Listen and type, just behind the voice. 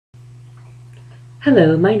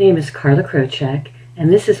Hello, my name is Carla Krochak,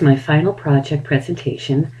 and this is my final project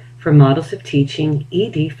presentation for Models of Teaching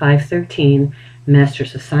ED 513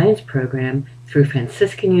 Masters of Science program through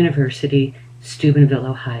Franciscan University, Steubenville,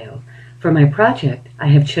 Ohio. For my project, I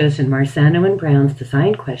have chosen Marzano and Brown's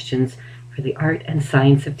design questions for the art and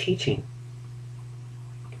science of teaching.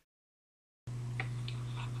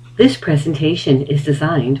 This presentation is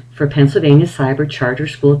designed for Pennsylvania Cyber Charter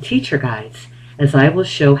School teacher guides, as I will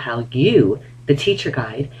show how you, the teacher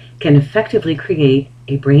guide, can effectively create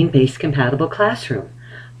a brain-based compatible classroom.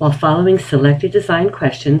 While following selected design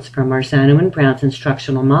questions from Marzano and Brown's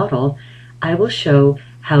instructional model, I will show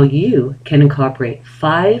how you can incorporate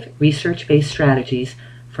 5 research-based strategies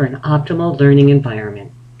for an optimal learning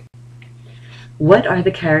environment. What are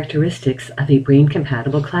the characteristics of a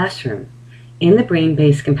brain-compatible classroom? In the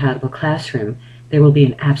brain-based compatible classroom, there will be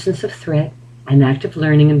an absence of threat, an active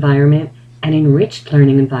learning environment, an enriched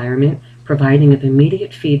learning environment providing of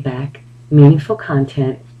immediate feedback, meaningful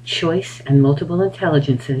content, choice, and multiple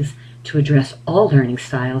intelligences to address all learning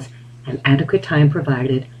styles, and adequate time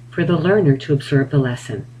provided for the learner to absorb the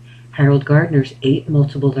lesson. Harold Gardner's 8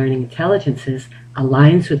 multiple learning intelligences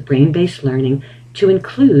aligns with brain-based learning to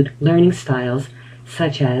include learning styles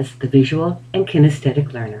such as the visual and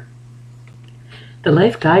kinesthetic learner. The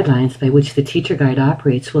life guidelines by which the teacher guide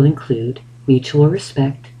operates will include mutual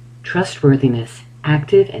respect, trustworthiness,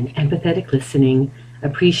 active and empathetic listening,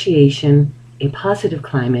 appreciation, a positive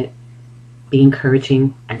climate, be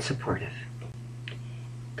encouraging and supportive.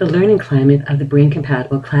 The learning climate of the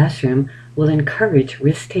brain-compatible classroom will encourage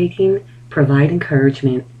risk-taking, provide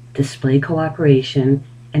encouragement, display cooperation,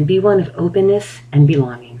 and be one of openness and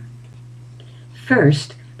belonging.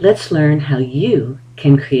 First, let's learn how you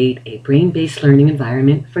can create a brain-based learning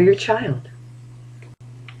environment for your child.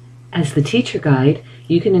 As the teacher guide,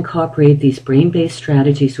 you can incorporate these brain-based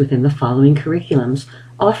strategies within the following curriculums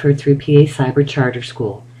offered through PA Cyber Charter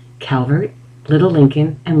School: Calvert, Little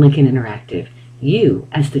Lincoln, and Lincoln Interactive. You,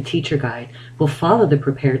 as the teacher guide, will follow the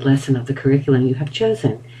prepared lesson of the curriculum you have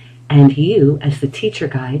chosen, and you, as the teacher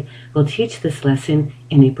guide, will teach this lesson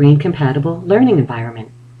in a brain-compatible learning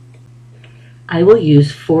environment. I will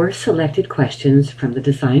use 4 selected questions from the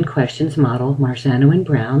Design Questions model Marzano and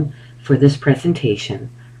Brown for this presentation,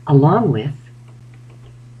 along with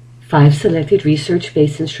 5 selected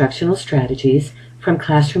research-based instructional strategies from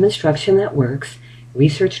Classroom Instruction That Works,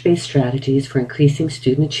 Research-Based Strategies for Increasing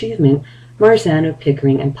Student Achievement, Marzano,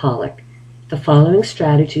 Pickering, and Pollock. The following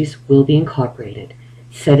strategies will be incorporated: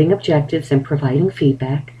 setting objectives and providing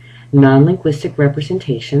feedback, non-linguistic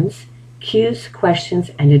representations, cues, questions,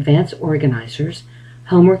 and advanced organizers,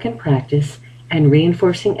 homework and practice, and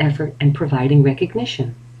reinforcing effort and providing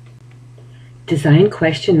recognition. Design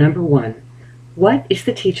question number 1. What is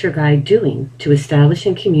the teacher guide doing to establish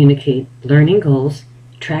and communicate learning goals,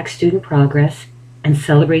 track student progress, and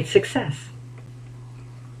celebrate success?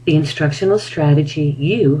 The instructional strategy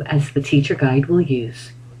you, as the teacher guide, will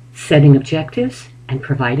use: setting objectives and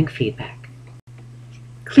providing feedback.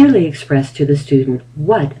 Clearly express to the student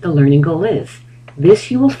what the learning goal is. This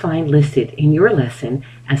you will find listed in your lesson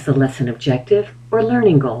as the lesson objective or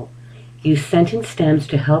learning goal. Use sentence stems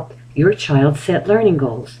to help your child set learning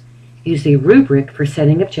goals. Use a rubric for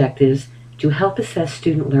setting objectives to help assess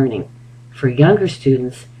student learning. For younger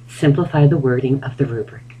students, simplify the wording of the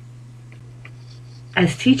rubric.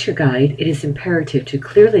 As teacher guide, it is imperative to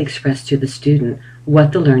clearly express to the student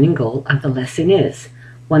what the learning goal of the lesson is.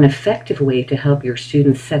 One effective way to help your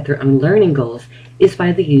students set their own learning goals is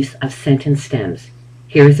by the use of sentence stems.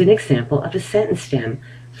 Here is an example of a sentence stem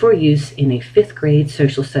for use in a 5th grade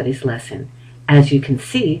social studies lesson. As you can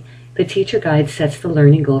see, the teacher guide sets the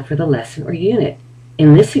learning goal for the lesson or unit.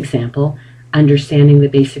 In this example, understanding the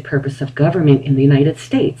basic purpose of government in the United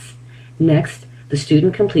States. Next, the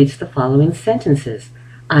student completes the following sentences.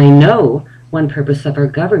 I know one purpose of our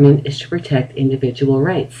government is to protect individual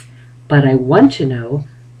rights, but I want to know,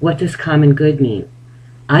 what does common good mean?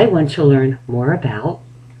 I want to learn more about.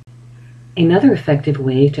 Another effective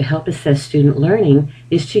way to help assess student learning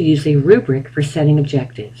is to use a rubric for setting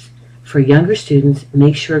objectives. For younger students,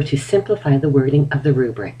 make sure to simplify the wording of the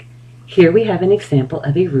rubric. Here we have an example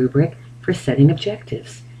of a rubric for setting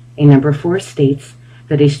objectives. A number 4 states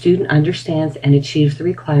that a student understands and achieves the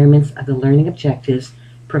requirements of the learning objectives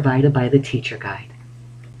provided by the teacher guide.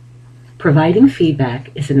 Providing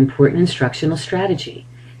feedback is an important instructional strategy.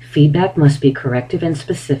 Feedback must be corrective and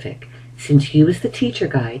specific. Since you as the teacher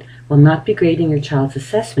guide will not be grading your child's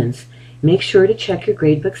assessments, make sure to check your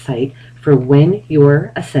gradebook site for when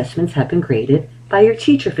your assessments have been graded by your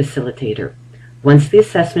teacher facilitator. Once the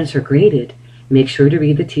assessments are graded, make sure to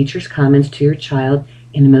read the teacher's comments to your child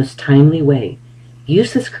in the most timely way.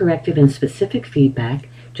 Use this corrective and specific feedback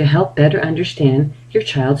to help better understand your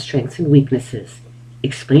child's strengths and weaknesses.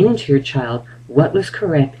 Explaining to your child what was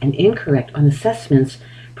correct and incorrect on assessments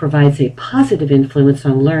provides a positive influence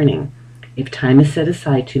on learning if time is set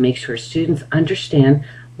aside to make sure students understand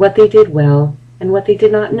what they did well and what they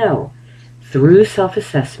did not know. Through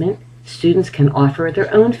self-assessment, students can offer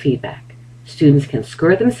their own feedback. Students can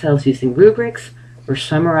score themselves using rubrics or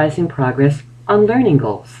summarizing progress on learning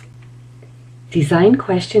goals. Design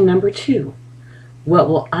question number 2. What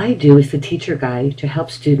will I do as the teacher guide to help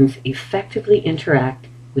students effectively interact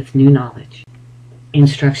with new knowledge?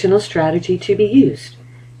 Instructional strategy to be used.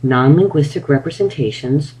 Non-linguistic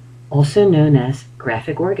representations, also known as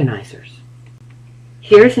graphic organizers.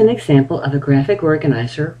 Here's an example of a graphic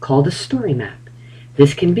organizer called a story map.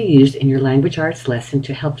 This can be used in your language arts lesson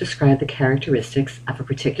to help describe the characteristics of a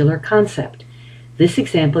particular concept. This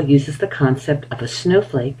example uses the concept of a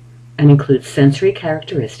snowflake and includes sensory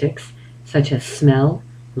characteristics such as smell,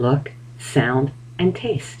 look, sound, and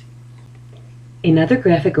taste. Another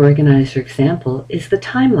graphic organizer example is the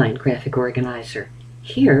timeline graphic organizer.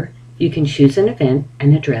 Here, you can choose an event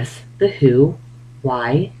and address the who,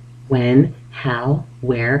 why, when, how,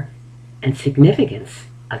 where, and significance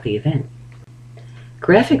of the event.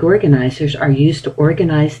 Graphic organizers are used to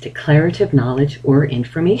organize declarative knowledge or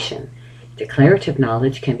information. Declarative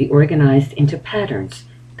knowledge can be organized into patterns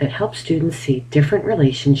that help students see different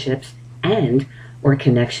relationships and or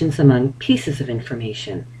connections among pieces of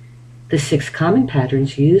information. The 6 common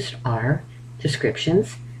patterns used are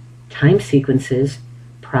descriptions, time sequences,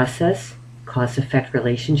 process, cause-effect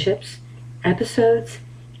relationships, episodes,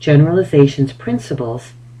 generalizations,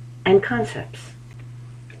 principles, and concepts.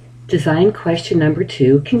 Design question number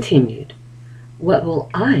 2 continued. What will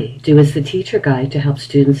I do as the teacher guide to help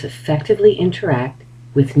students effectively interact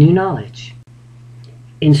with new knowledge?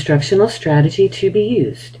 Instructional strategy to be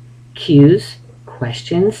used. Cues,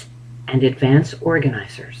 questions, and advanced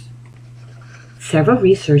organizers. Several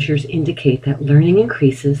researchers indicate that learning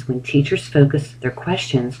increases when teachers focus their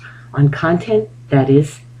questions on content that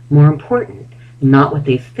is more important, not what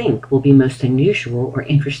they think will be most unusual or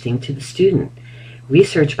interesting to the student.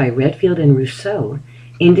 Research by Redfield and Rousseau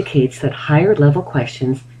indicates that higher level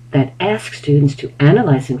questions that ask students to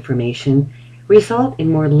analyze information result in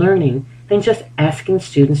more learning than just asking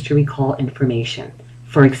students to recall information.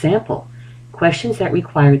 For example, questions that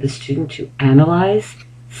require the student to analyze,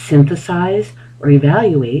 synthesize, or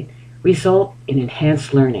evaluate result in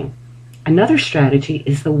enhanced learning. Another strategy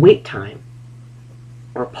is the wait time,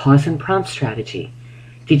 or pause and prompt strategy.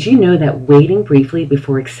 Did you know that waiting briefly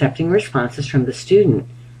before accepting responses from the student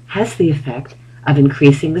has the effect of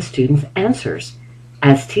increasing the student's answers?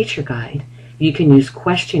 As teacher guide, you can use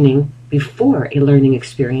questioning before a learning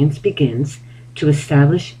experience begins to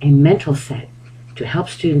establish a mental set to help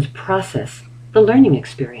students process the learning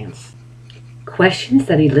experience. Questions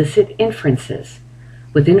that elicit inferences.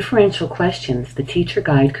 With inferential questions, the teacher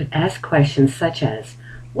guide could ask questions such as,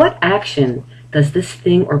 what action does this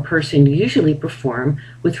thing or person usually perform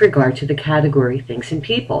with regard to the category things and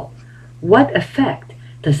people? What effect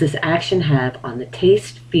does this action have on the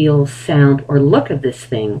taste, feel, sound, or look of this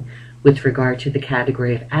thing with regard to the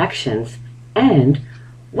category of actions? And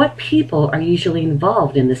what people are usually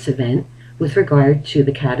involved in this event with regard to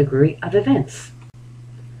the category of events?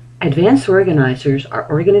 Advanced organizers are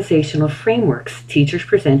organizational frameworks teachers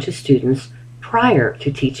present to students prior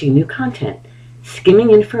to teaching new content.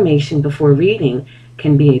 Skimming information before reading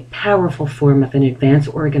can be a powerful form of an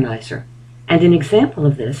advanced organizer, and an example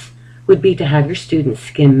of this would be to have your students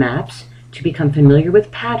skim maps to become familiar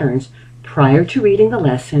with patterns prior to reading the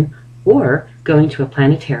lesson or going to a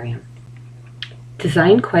planetarium.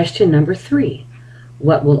 Design question number 3.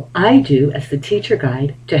 What will I do as the teacher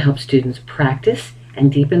guide to help students practice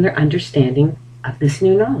and deepen their understanding of this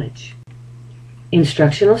new knowledge?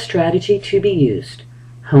 Instructional strategy to be used.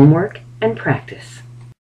 Homework and practice.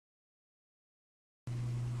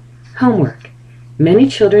 Homework. Many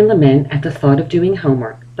children lament at the thought of doing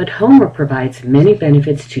homework, but homework provides many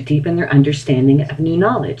benefits to deepen their understanding of new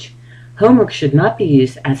knowledge. Homework should not be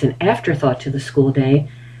used as an afterthought to the school day,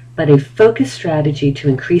 but a focused strategy to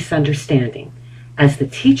increase understanding. As the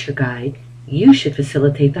teacher guide, you should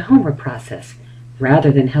facilitate the homework process,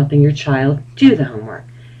 rather than helping your child do the homework.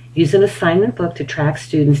 Use an assignment book to track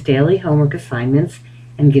students' daily homework assignments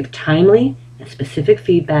and give timely and specific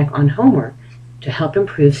feedback on homework to help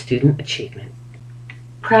improve student achievement.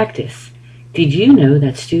 Practice. Did you know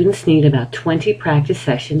that students need about 20 practice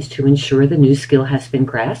sessions to ensure the new skill has been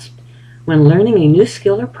grasped? When learning a new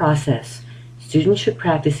skill or process, students should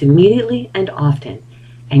practice immediately and often,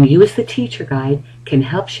 and you as the teacher guide can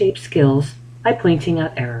help shape skills by pointing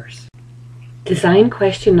out errors. Design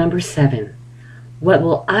question number 7. What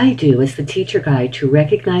will I do as the teacher guide to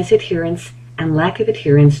recognize adherence and lack of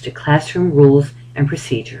adherence to classroom rules and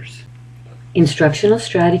procedures? Instructional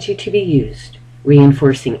strategy to be used: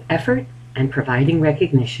 reinforcing effort and providing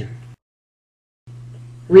recognition.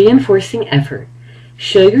 Reinforcing effort.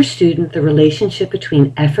 Show your student the relationship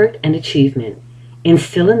between effort and achievement.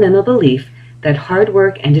 Instill in them a belief that hard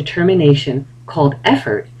work and determination, called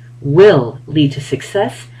effort, will lead to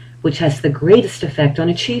success, which has the greatest effect on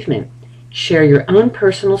achievement. Share your own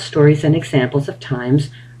personal stories and examples of times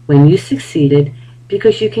when you succeeded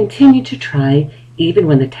because you continued to try even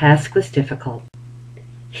when the task was difficult.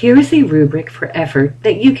 Here is a rubric for effort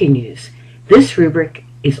that you can use. This rubric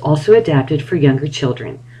is also adapted for younger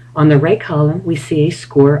children. On the right column, we see a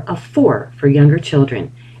score of 4 for younger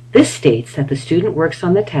children. This states that the student works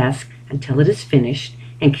on the task until it is finished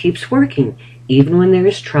and keeps working even when there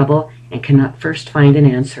is trouble and cannot first find an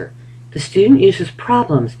answer. The student uses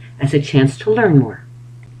problems as a chance to learn more.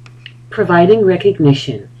 Providing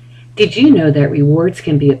recognition. Did you know that rewards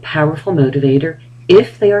can be a powerful motivator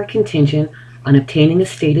if they are contingent on obtaining a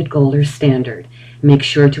stated goal or standard? Make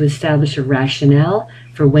sure to establish a rationale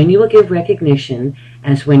for when you will give recognition,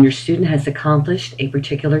 as when your student has accomplished a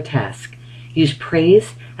particular task. Use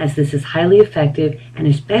praise, as this is highly effective and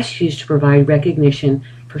is best used to provide recognition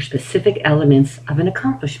for specific elements of an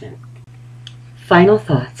accomplishment. Final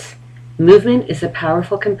thoughts. Movement is a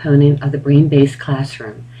powerful component of the brain-based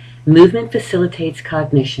classroom. Movement facilitates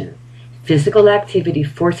cognition. Physical activity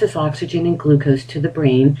forces oxygen and glucose to the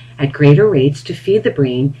brain at greater rates to feed the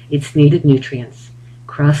brain its needed nutrients.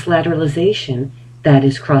 Cross-lateralization, that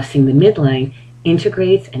is, crossing the midline,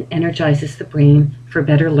 integrates and energizes the brain for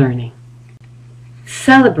better learning.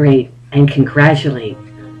 Celebrate and congratulate.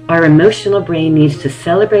 Our emotional brain needs to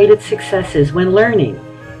celebrate its successes when learning.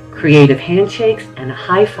 Creative handshakes and a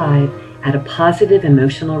high five add a positive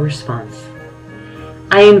emotional response.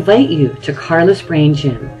 I invite you to Carla's Brain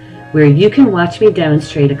Gym, where you can watch me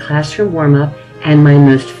demonstrate a classroom warm-up and my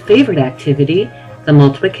most favorite activity, the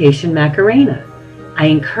multiplication Macarena. I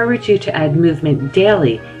encourage you to add movement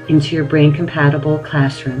daily into your brain-compatible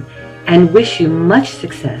classroom and wish you much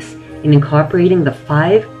success in incorporating the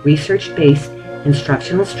 5 research-based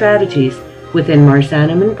instructional strategies within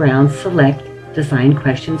Marzano and Brown's Select Design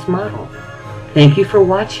Questions model. Thank you for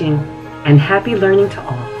watching, and happy learning to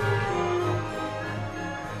all.